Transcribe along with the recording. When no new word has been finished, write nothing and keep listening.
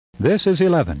This is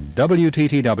 11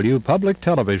 WTTW Public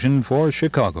Television for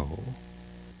Chicago.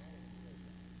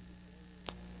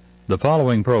 The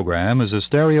following program is a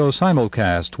stereo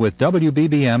simulcast with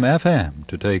WBBM FM.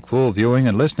 To take full viewing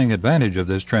and listening advantage of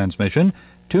this transmission,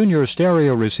 tune your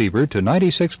stereo receiver to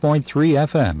 96.3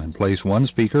 FM and place one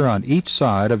speaker on each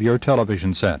side of your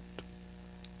television set.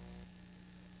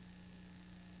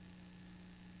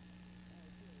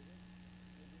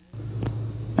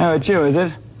 Oh, it's you, is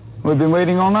it? We've been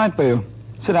waiting all night for you.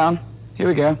 Sit down. Here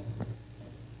we go.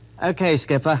 Okay,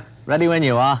 Skipper. Ready when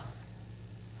you are.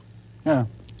 Yeah.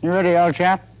 You ready, old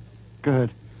chap?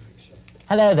 Good.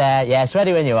 Hello there. Yes,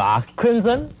 ready when you are.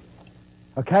 Crimson?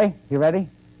 Okay, you ready?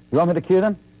 You want me to cue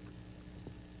them?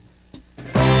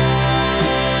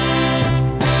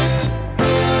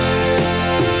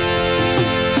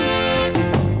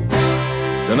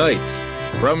 Tonight,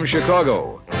 from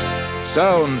Chicago,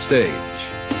 Soundstage.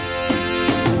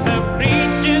 The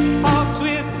preacher talks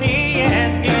with me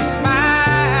and he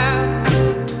smiled.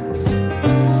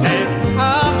 Said,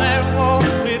 come and walk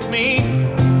with me.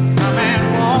 Come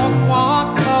and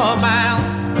walk a mile.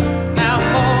 Now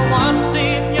for once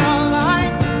in your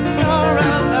life, you're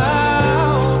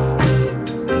alone.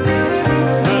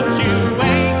 But you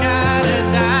ain't got a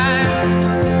dime.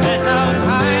 There's no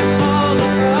time for the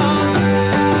road.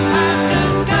 I've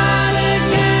just gotta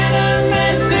get a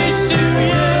message to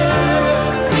you.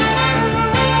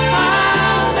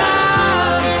 Hold on,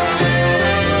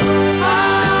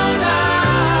 hold on.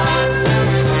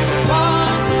 One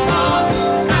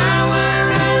more hour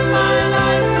and my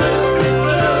life will be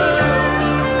through.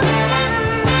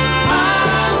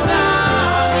 Hold on,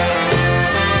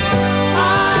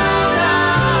 hold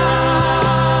on.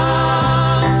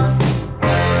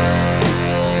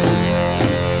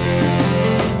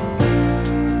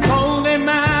 Holy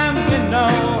man, you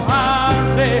know I'm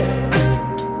there.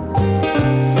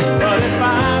 But if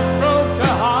I broke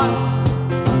your heart,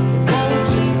 won't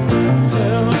you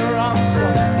tell her I'm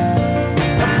sorry?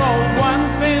 And for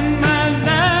once in my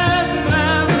life,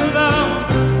 I'm alone.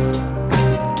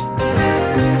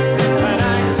 But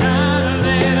I gotta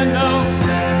let her know,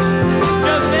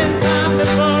 just in time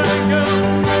before I go.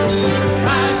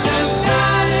 I just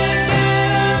gotta get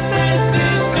a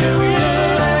message to you.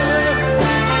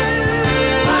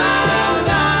 Hold on,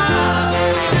 hold on.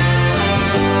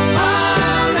 One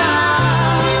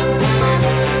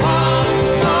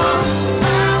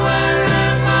more hour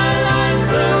and my life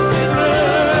will be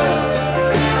through.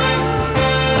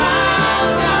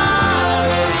 Hold on,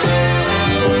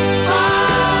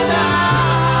 hold on.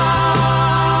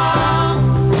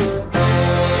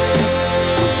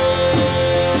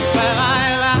 Well, I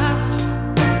laughed,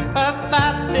 but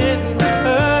that didn't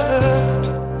hurt.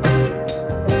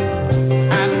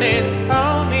 And it's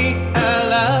only her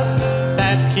love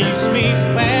that keeps me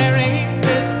wearing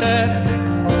this dirt.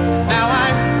 Now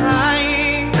I'm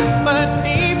crying, but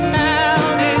deep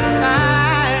down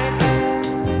inside,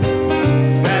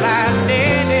 well, I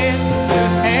did it to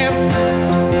him.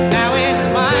 Now it's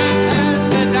my turn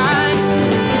to die.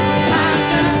 I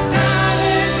just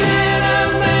gotta get a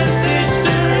message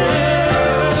to you.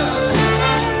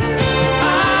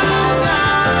 Hold on, hold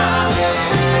on.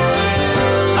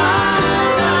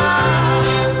 One more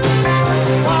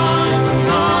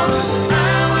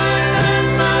hour and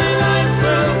my life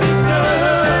will be through.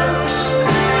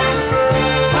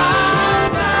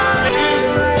 Hold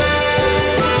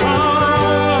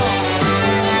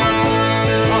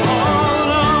on,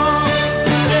 hold on,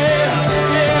 yeah,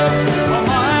 yeah. One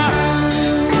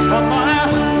more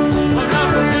hour, my love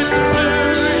will be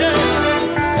through, yeah.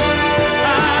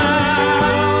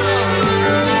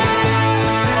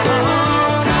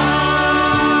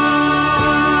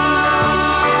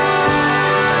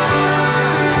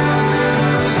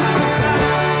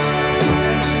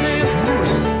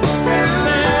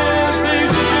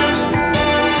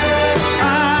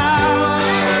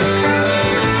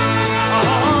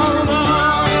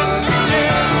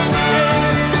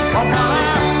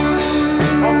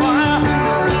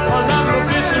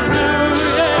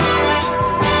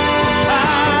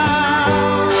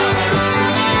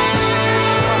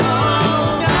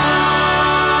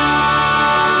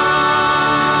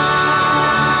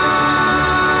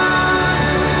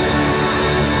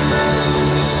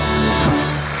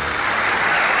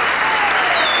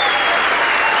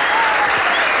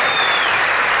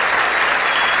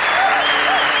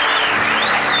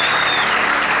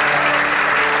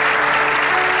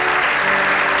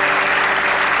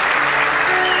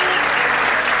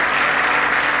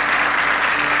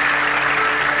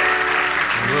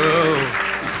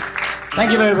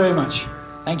 Thank you very, very much.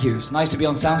 Thank you. It's nice to be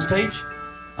on Soundstage.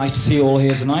 Nice to see you all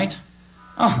here tonight.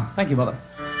 Oh, thank you, Mother.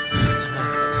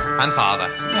 And father.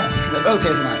 Yes, they're both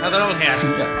here tonight. Oh, they're all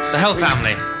here. Yes. The whole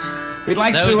family. We'd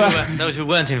like Those who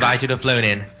weren't invited have flown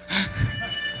in.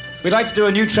 We'd like to do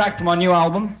a new track from our new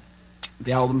album.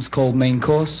 The album's called Main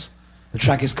Course. The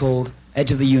track is called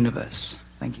Edge of the Universe.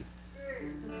 Thank you.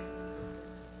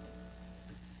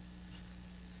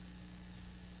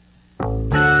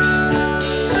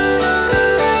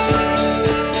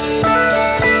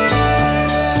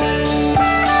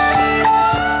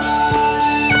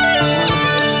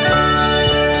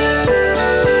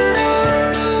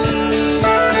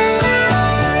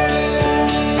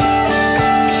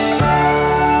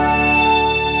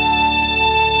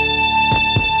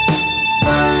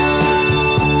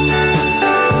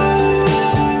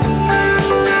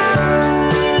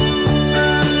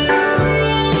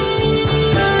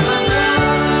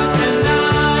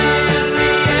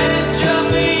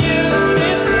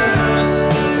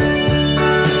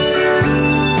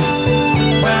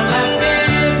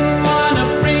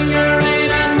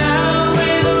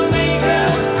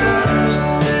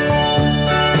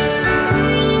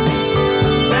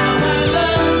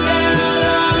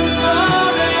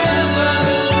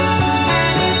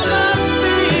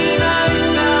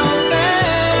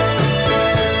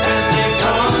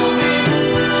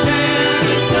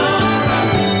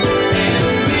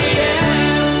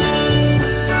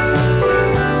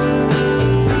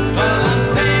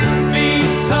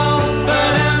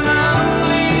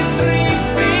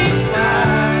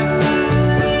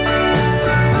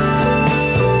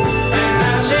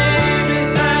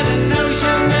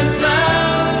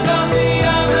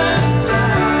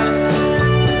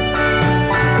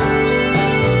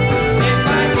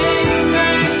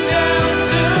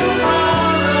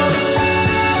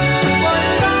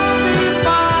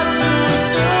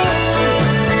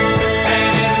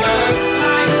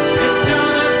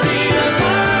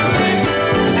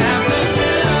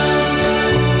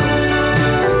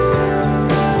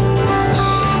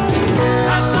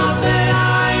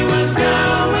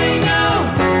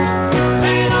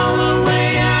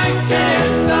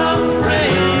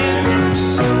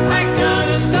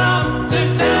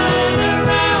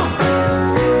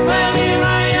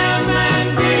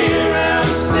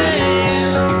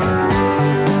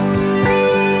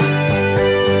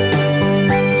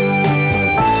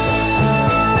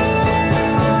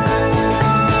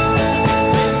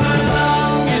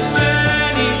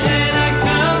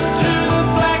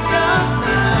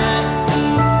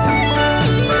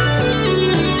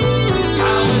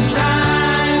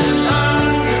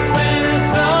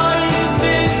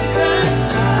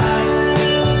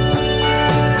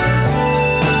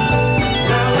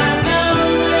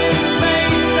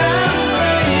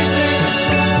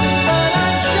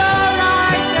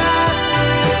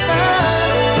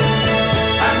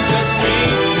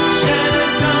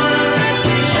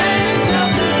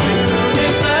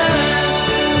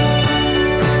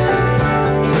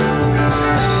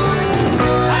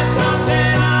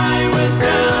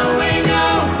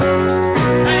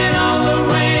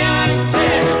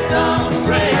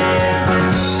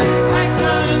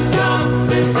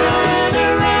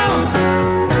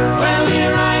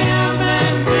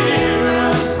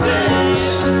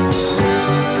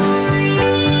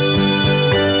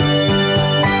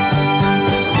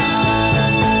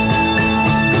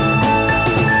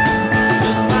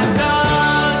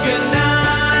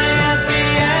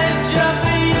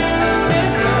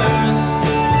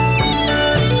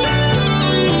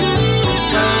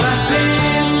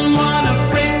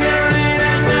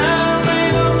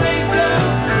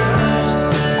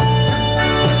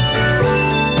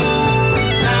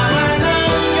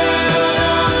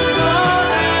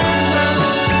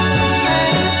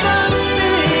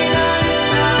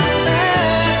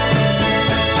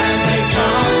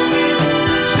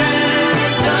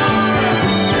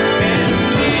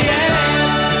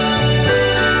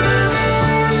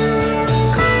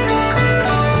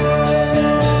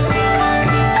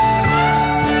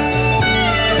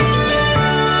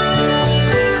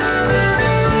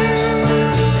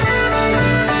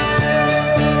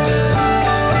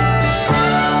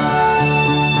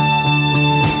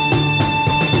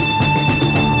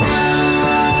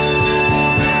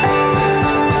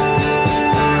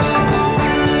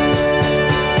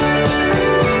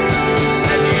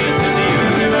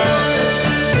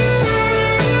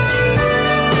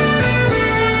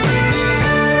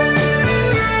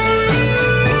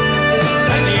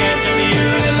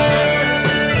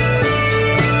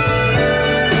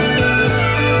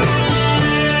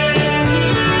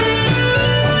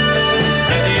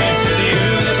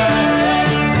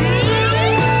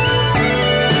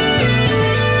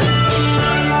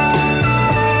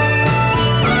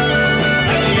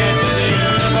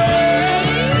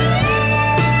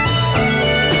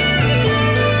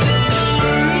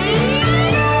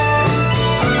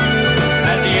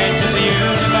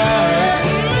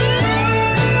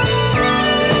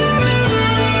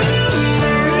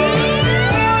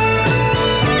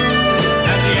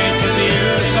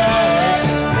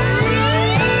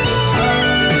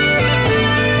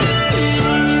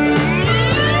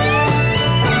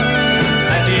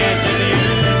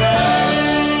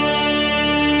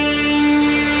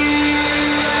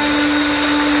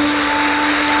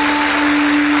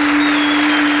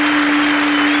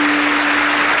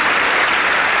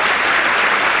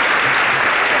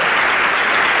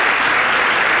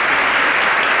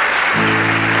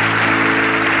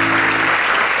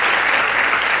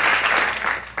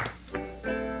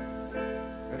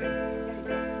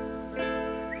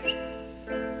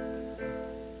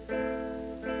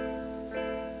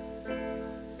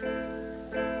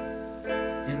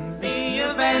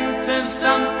 event of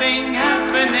something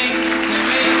happening to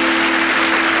me.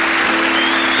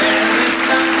 There is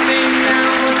something I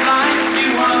would like you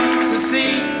want to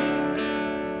see.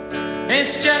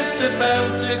 It's just a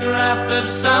photograph of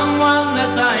someone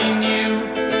that I knew.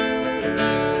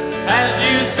 Have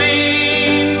you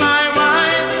seen my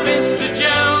wife, Mr.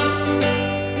 Jones?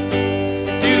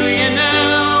 Do you know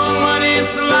what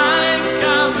it's like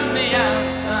on the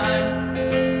outside?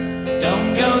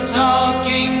 Don't go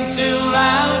talking too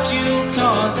loud, you'll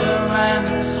cause a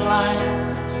landslide,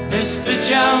 Mr.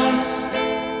 Jones.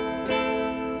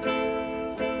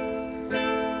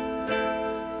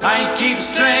 I keep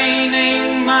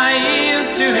straining my ears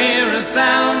to hear a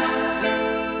sound.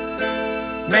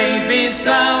 Maybe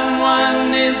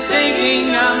someone is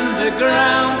digging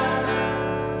underground.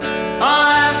 Or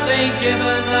have they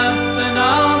given up and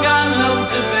all gone home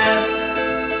to bed,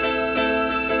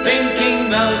 thinking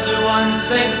those who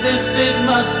once existed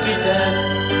must be dead?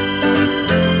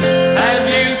 Have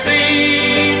you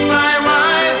seen my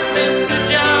wife, Mr.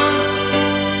 Jones?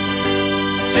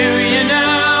 Do you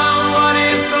know what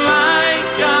it's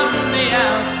like on the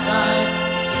outside?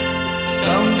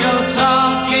 Don't go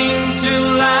talking too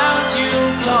loud,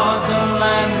 you'll cause a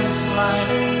landslide,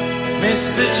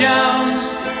 Mr. Jones.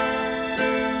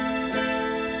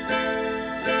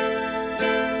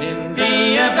 In the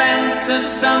event of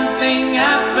something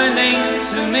happening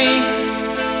to me,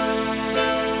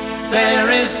 there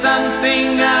is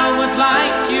something I would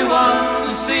like you all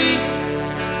to see.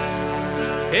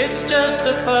 It's just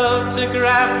a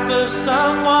photograph of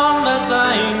someone that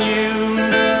I knew.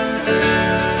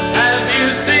 Have you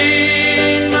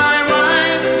seen my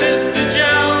wife, Mr.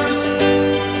 Jones?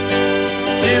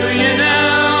 Do you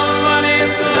know what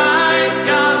it's like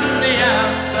on the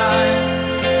outside?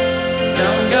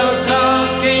 Don't go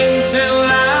talking too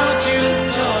loud, you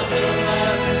cause a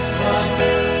landslide,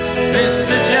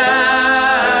 Mr. Jones.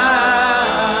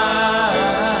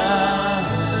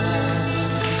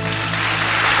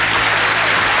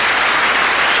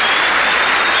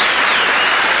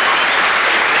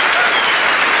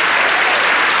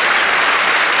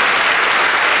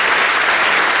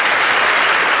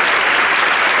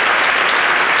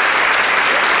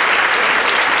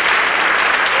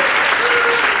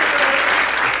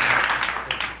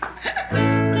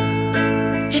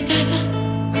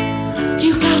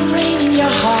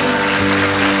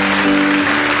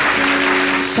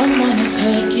 Someone has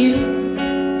hurt you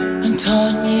and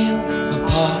torn you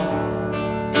apart.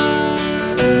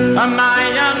 Am I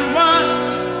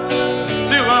unwise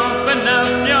to open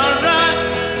up your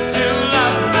eyes to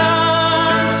love?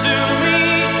 Run to me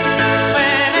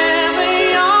whenever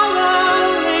you're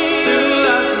lonely. To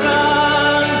love,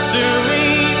 run to me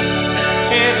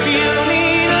if you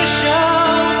need a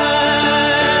shoulder.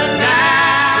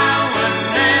 Now and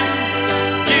then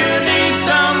you need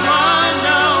someone.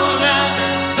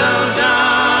 So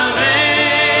darling,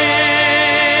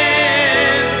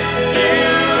 you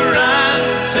run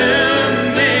to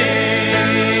me.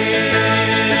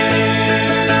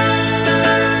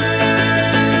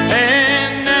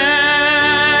 And now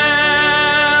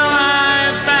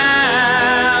I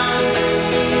found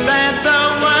that the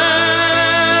world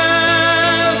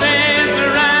is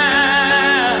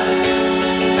round,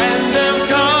 and of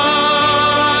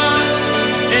course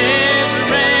it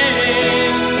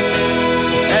rains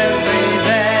every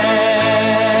day.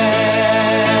 And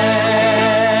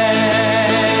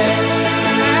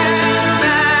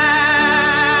now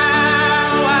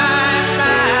I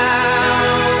found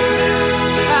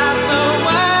that the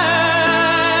world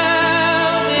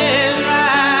is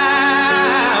round,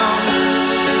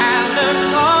 and of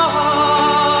course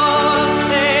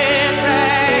it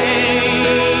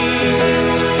rains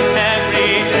every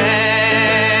day.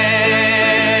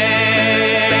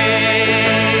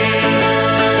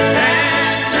 And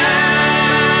now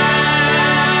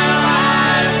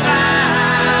I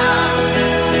found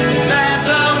that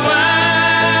the world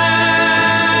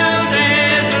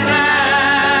is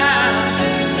round,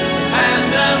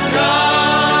 and of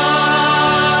course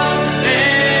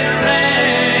it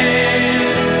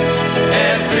rains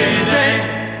every day.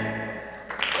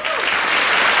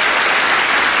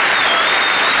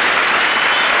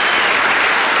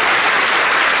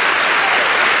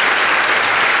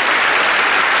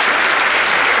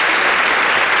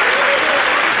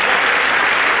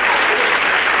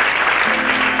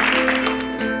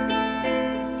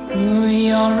 Ooh,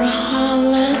 you're a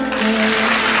holiday,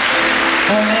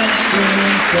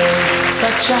 every day,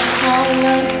 such a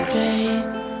holiday.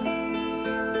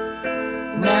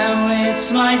 Now it's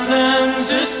my turn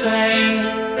to say,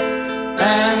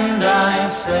 and I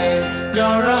say,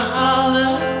 you're a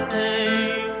holiday.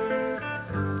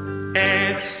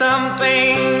 There's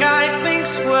something I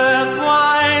think's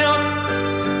worthwhile.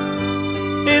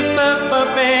 If the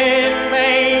puppet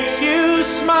makes you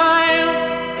smile,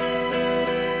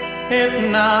 if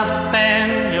not,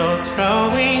 then you're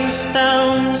throwing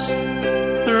stones,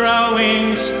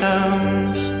 throwing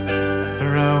stones,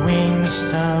 throwing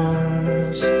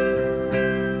stones.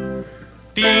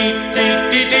 Dee dee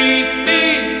dee dee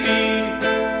dee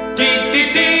dee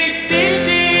dee dee dee dee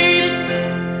dee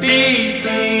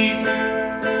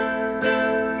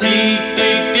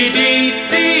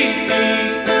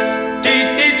dee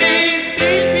dee dee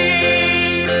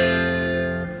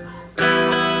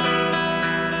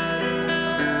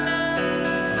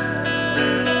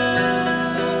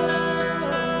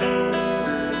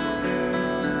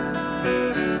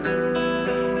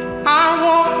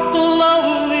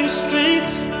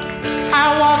I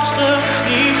watch the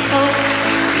people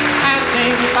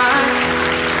passing by.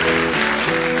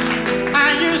 I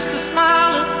used to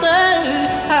smile and say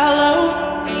hello.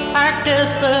 I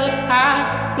guess that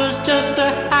I was just a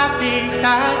happy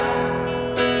guy.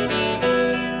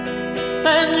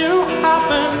 Then you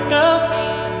happened up,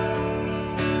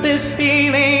 this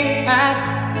feeling that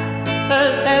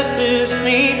possesses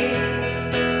me.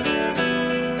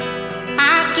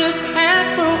 I just can't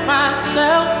prove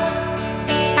myself.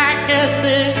 I guess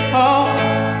it all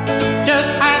just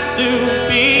had to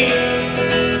be.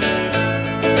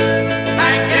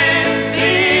 I can't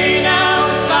see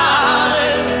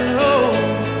nobody, no.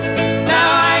 Now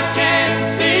I can't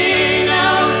see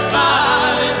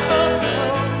nobody, no.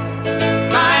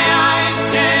 My eyes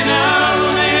can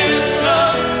only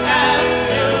look at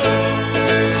you,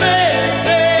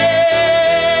 baby.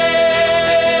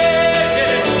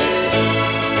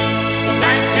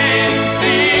 I can't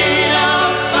see.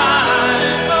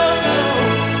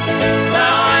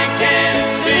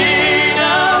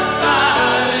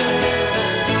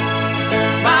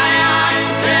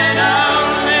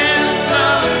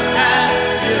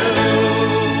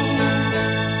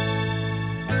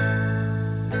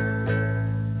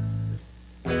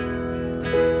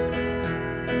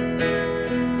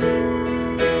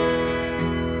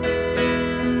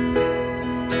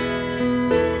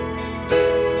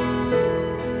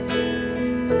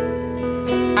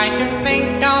 I can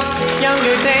think of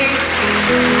younger days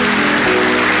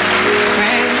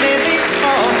when living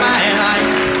for my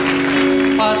life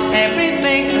was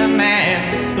everything a man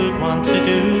could want to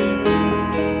do.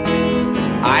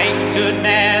 I could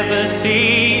never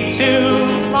see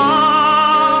tomorrow,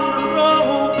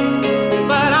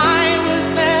 but I was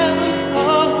never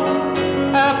told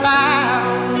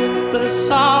about the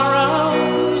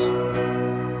sorrows.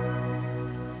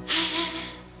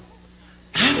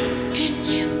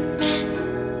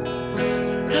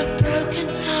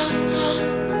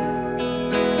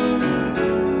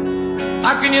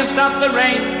 How can you stop the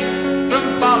rain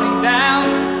from falling down?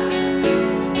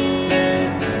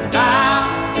 How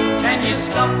can you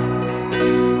stop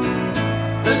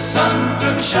the sun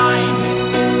from shining?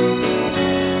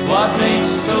 What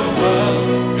makes the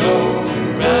world go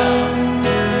round?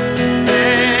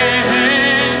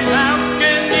 And how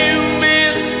can you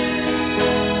mend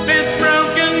this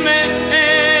broken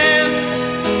man?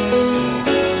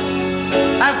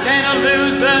 How can a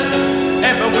loser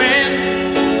ever win?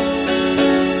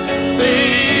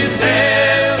 Please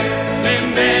help me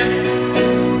mend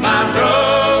my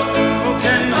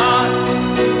broken heart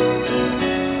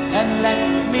and let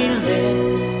me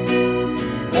live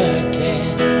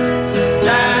again.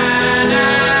 La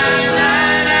la la la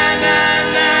la la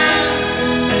la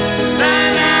la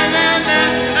la la la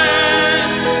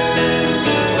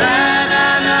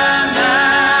la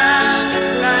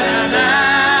la la.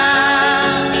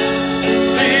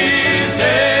 Please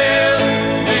help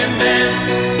me mend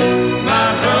my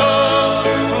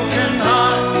broken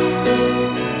heart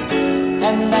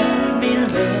and let me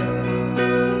live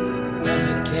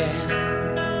again.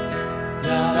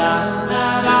 La la la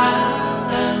la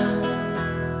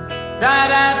da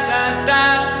da da da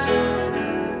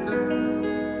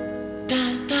da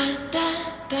da da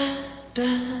da da da.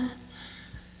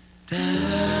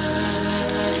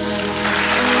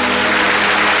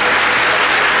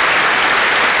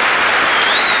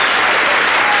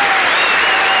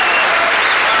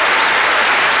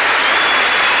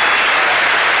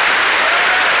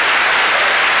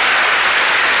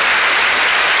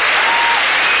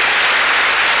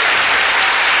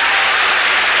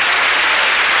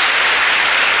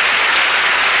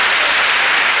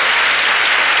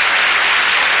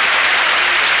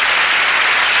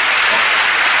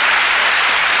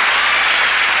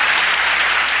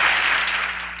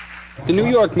 The New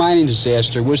York mining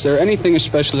disaster, was there anything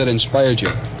especial that inspired you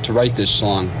to write this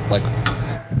song? Like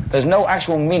There's no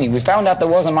actual meaning. We found out there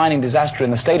was a mining disaster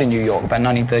in the state of New York about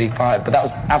 1935, but that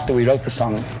was after we wrote the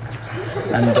song.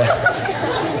 And,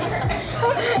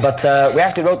 we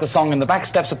actually wrote the song in the back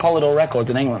steps of Polydor Records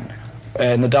in England,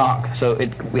 in the dark. So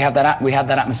we had that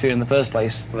atmosphere in the first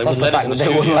place. Well, plus the fact that they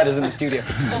wouldn't let us in the studio.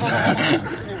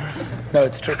 No,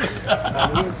 it's true.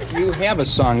 You have a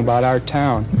song about our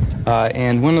town,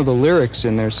 and one of the lyrics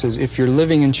in there says, "If you're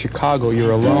living in Chicago,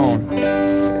 you're alone."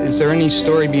 Is there any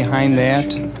story behind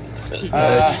that?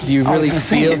 Do you really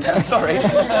feel? Sorry.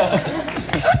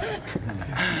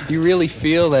 Do you really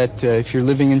feel that if you're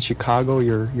living in Chicago,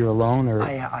 you're alone, or?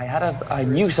 I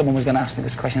knew someone was going to ask me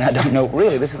this question. I don't know.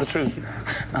 Really, this is the truth.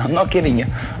 I'm not kidding you.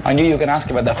 I knew you were going to ask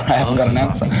about that, but I haven't got an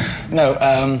answer. No.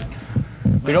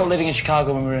 We were all living in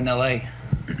Chicago when we were in LA.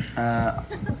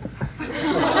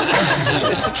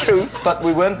 It's the truth, but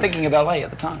we weren't thinking of LA at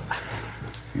the time.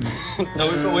 No,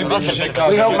 we've been to Chicago.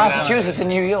 We wrote Massachusetts and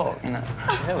New York, you know.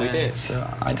 Yeah, we did. So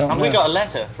I don't know. And we got a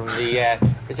letter from the,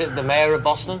 is it the mayor of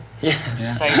Boston?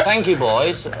 Yes. Saying, thank you,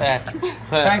 boys.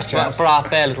 Thanks, chaps. For our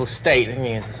fair little state. I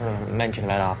think it's sort of mention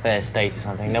about our fair state or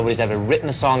something. Nobody's ever written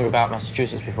a song about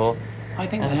Massachusetts before. I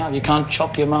think they have. You can't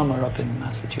chop your mama up in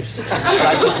Massachusetts.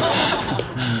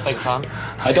 Big fun.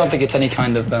 I don't think it's any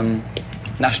kind of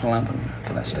national anthem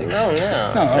for that state. No,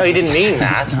 he didn't mean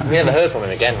that. We never heard from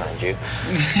him again, mind you.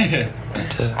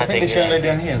 I think this young lady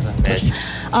down here is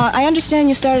I understand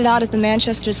you started out at the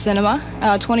Manchester Cinema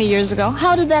 20 years ago.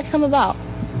 How did that come about?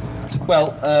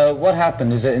 Well, what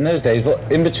happened is that in those days,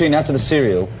 in between after the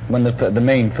serial, when the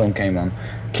main film came on,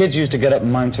 kids used to get up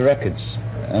and mime to records,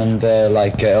 and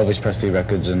like Elvis Presley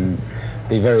records and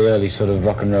the very early sort of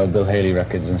rock and roll Bill Haley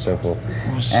records and so forth.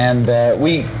 And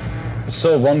we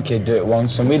saw one kid do it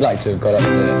once, and we'd like to have got up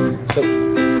there. So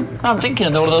I'm thinking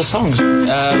of one of those songs,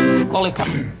 Lollipop.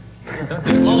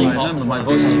 Lollipop. My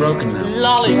voice is broken now.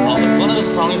 Lollipop was one of the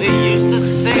songs he used to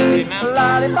sing, remember?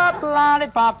 Lollipop,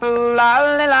 lollipop,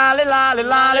 lolly, lolly, lolly,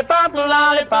 lollipop,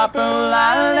 lollipop,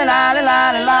 lolly, lolly,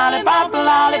 lolly, lollipop,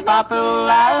 lollipop,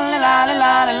 lolly, lolly,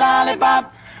 lolly,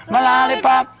 lollipop, my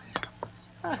lollipop.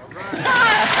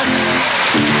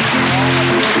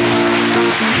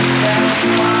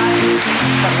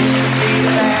 I used to see the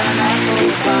band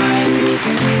apple pie.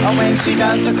 Oh, when she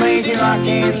does the crazy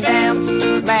rockin' dance,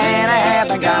 man, I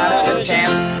haven't got a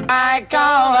chance. I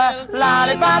call her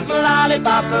lollipop,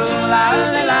 lollipop,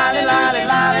 lolly, lolly, lolly,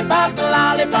 lollipop,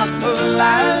 lollipop,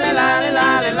 lolly, lolly,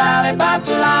 lolly, lollipop,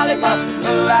 lollipop,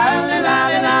 lolly,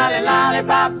 lolly, lolly,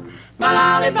 lollipop, my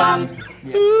lollipop.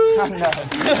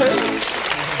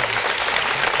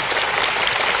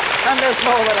 And there's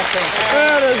more than I think.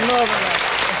 There's more than that.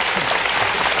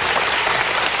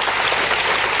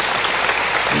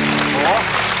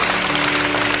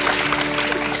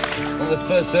 One of the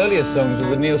first earliest songs was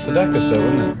the Neil Sedaka song,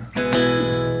 wasn't it?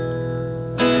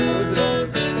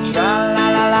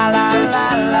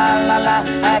 Tra-la-la-la-la-la-la-la,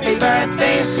 happy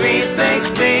birthday, sweet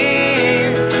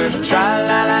 16.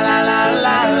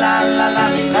 Tra-la-la-la-la-la-la-la,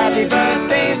 happy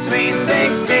birthday, sweet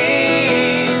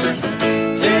 16.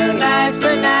 Tonight's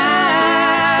the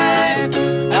night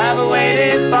I've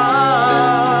waited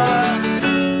for,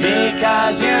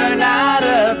 because you're not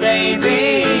a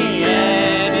baby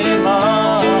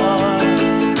anymore.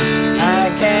 I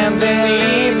can't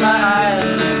believe my eyes,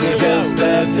 you're just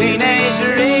a teenage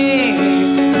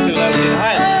dream. Too low in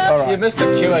high. All right. You missed a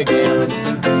cue again.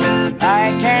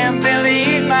 I can't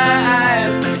believe my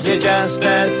eyes, you're just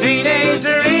a teenage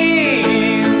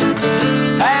dream.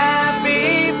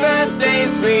 Happy birthday,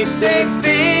 sweet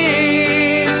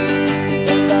 16.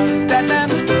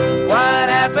 What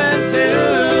happened to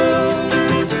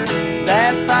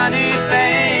that funny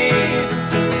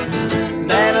face?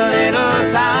 That little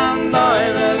tomboy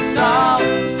looks all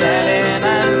sad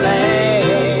and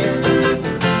laced.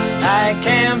 I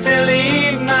can't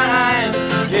believe my eyes,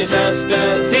 you're just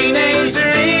a teenage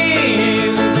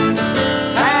dream.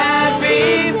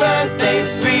 Happy birthday,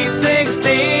 sweet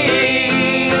 16.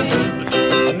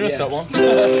 I missed that one. I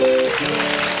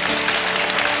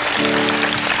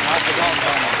forgot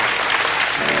that one.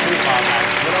 Too far back.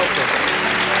 What else is it?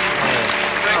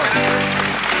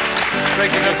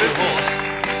 Breaking up this horse.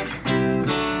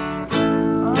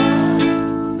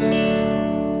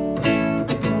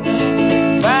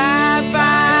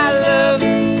 Bye-bye love,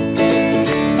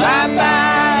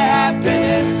 bye-bye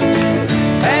happiness,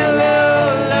 hello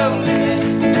loneliness,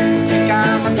 think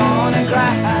I'm gonna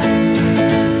cry.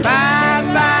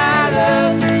 Bye-bye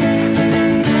love,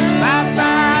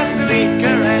 bye-bye sweet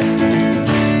caress,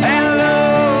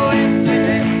 hello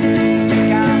emptiness,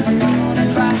 think I'm gonna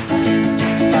cry.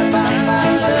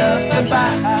 Bye-bye love,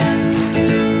 goodbye.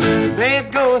 There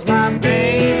goes my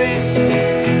baby,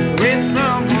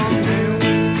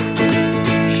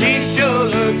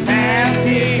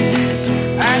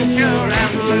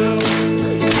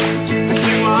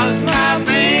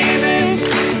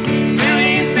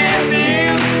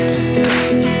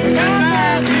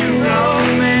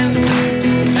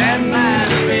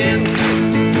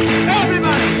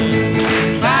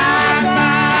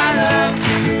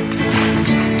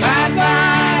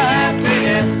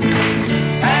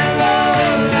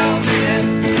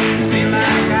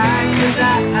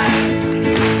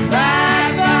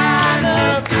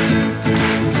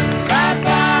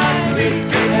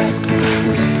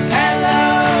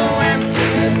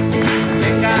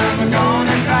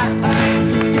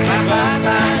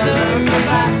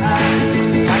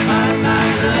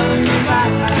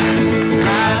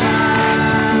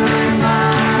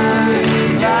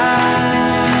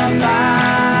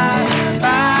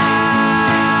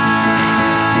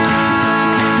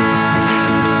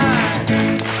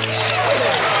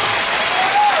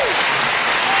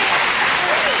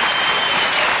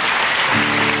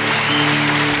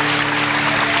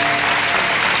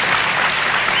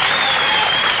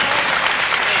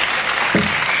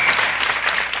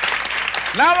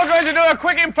 Now we're going to do a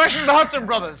quick impression of the Hudson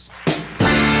Brothers.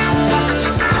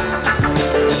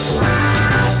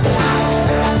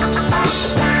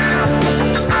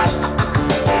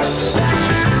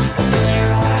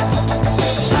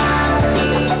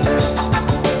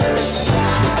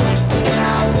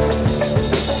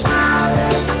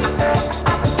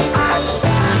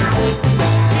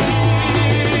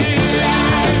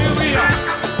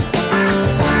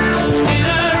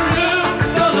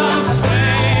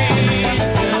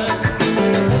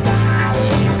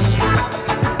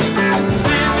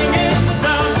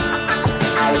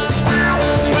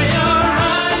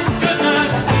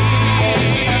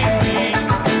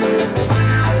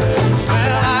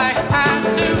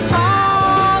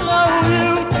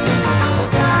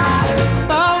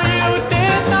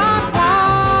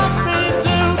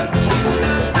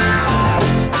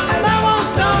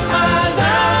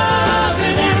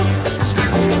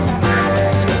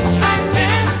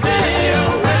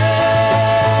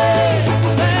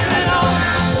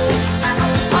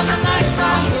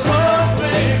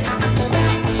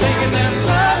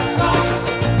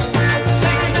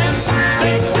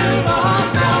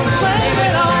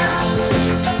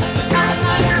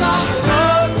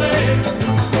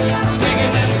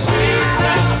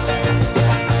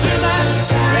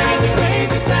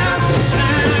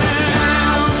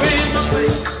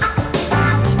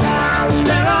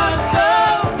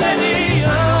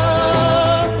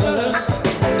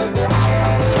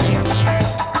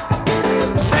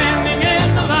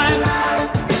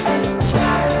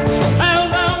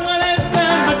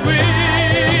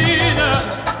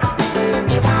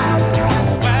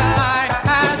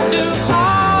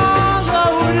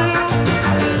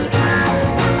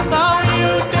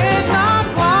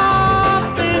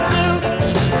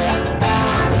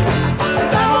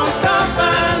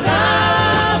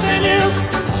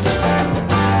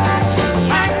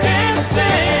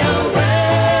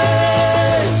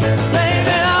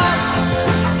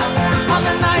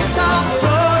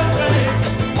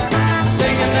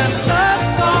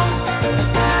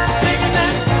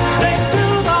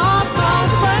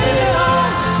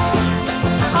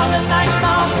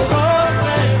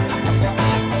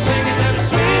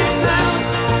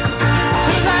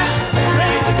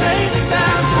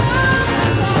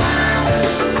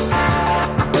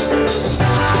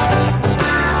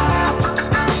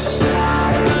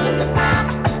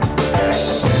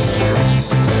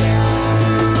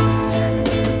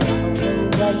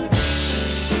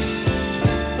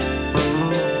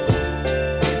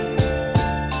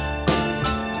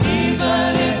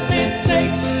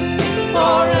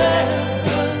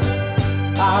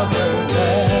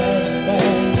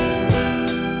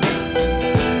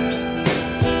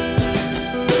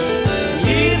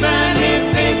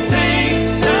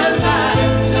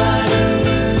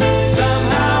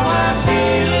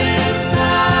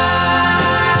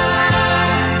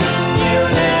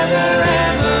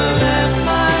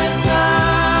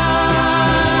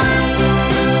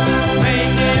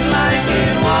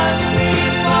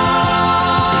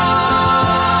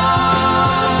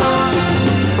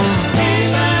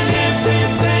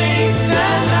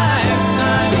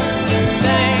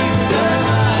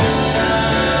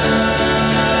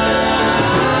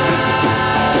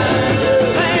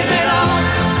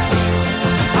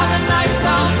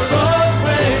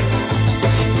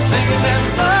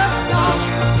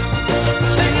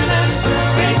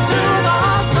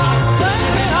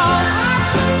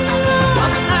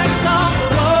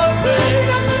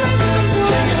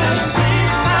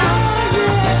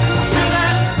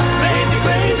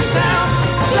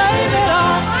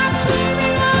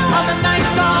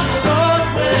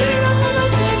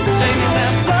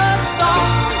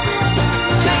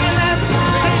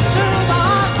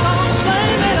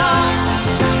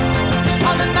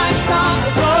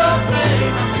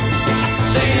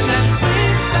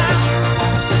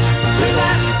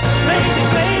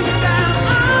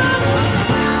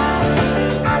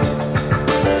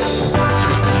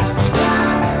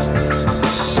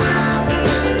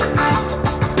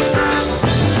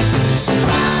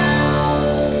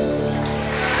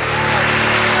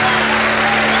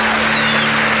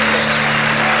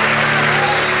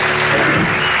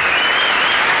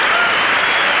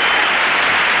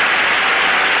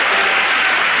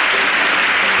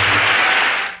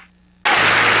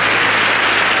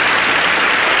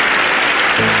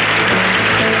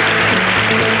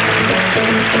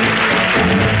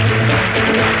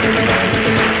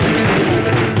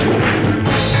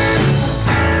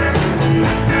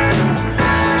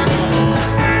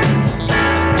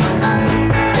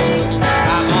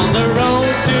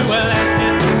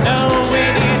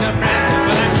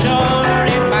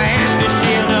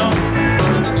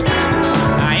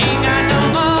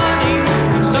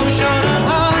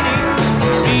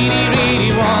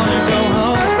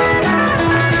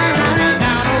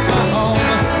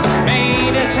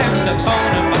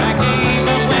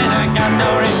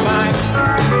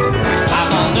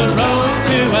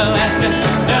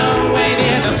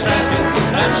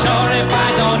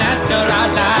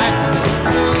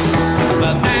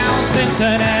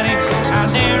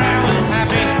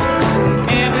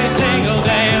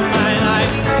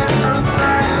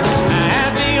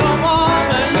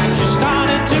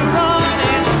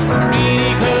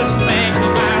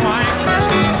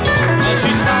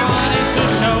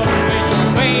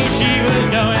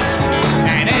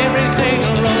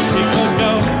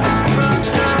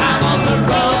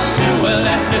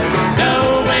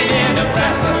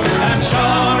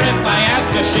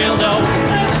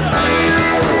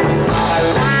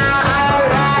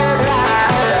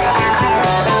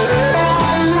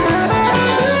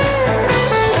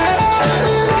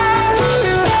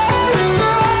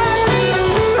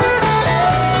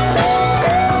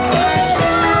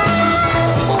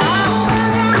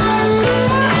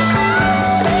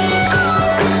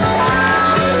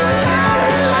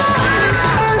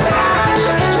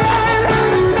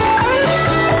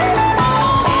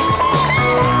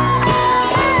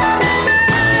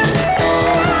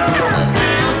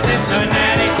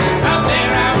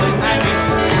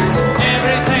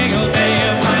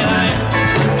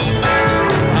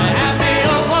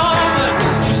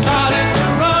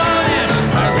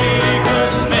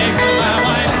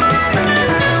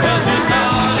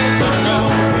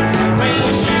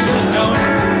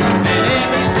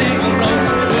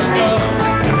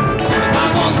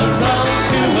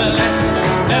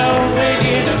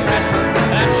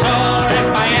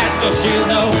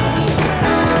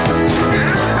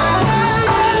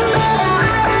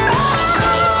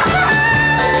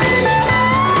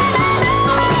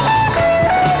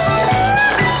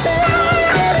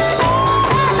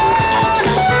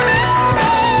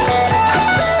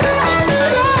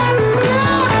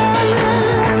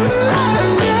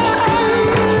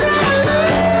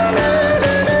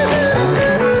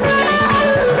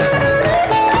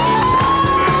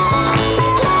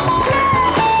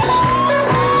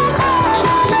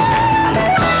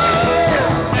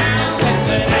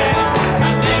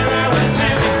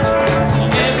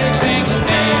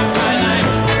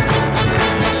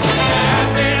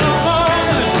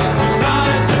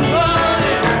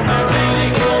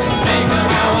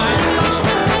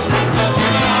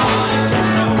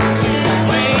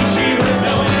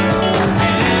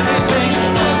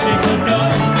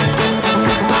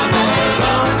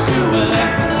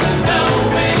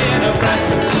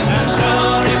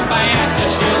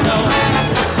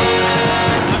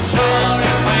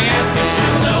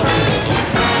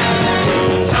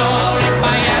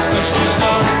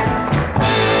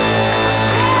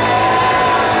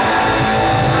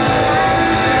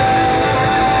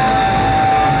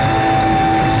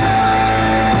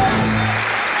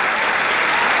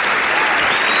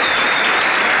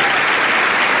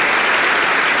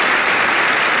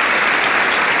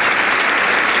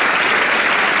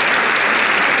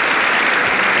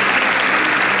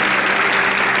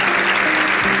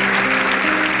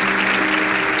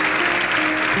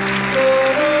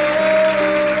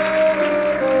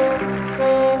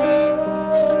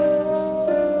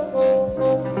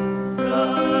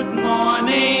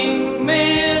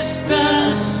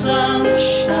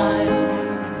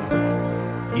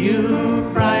 You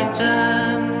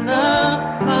brighten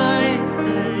up my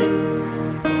day.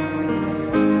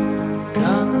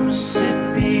 Come sit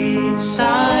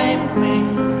beside me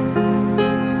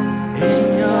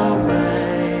in your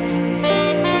way.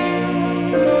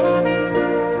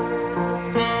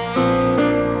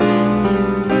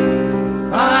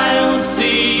 I'll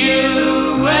see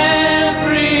you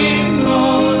every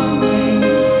morning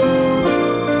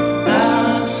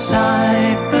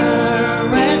outside the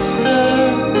restaurant.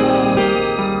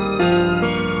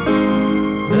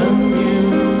 The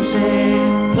music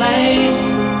plays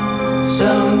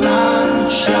so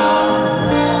nonchalant.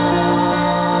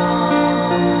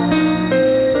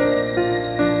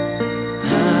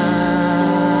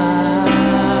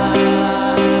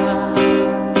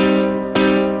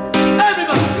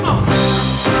 Everybody, come on.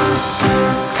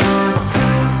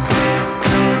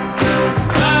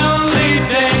 Lonely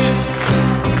days,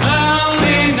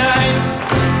 lonely nights.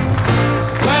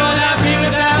 Where would I be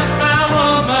without my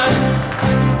woman?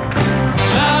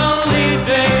 Lonely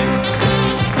days,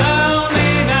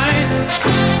 lonely nights.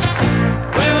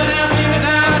 Where would I be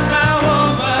without my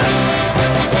woman?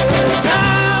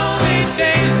 Lonely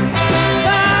days,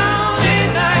 lonely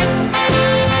nights.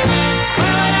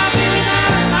 Where would I be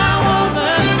without my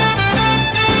woman?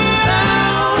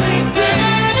 Lonely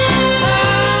days,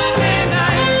 lonely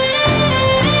nights.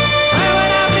 Where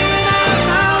would I be without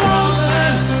my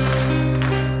woman?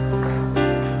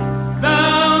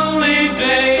 Lonely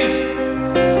days,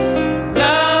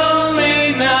 lonely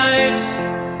nights.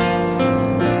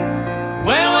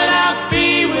 Where would I be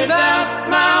without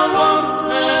my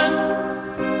woman?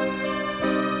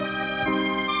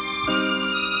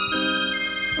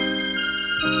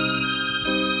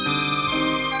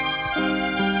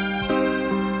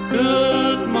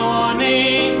 Good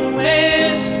morning,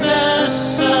 Mr.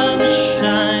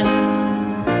 Sunshine.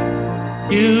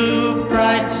 You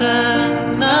brighten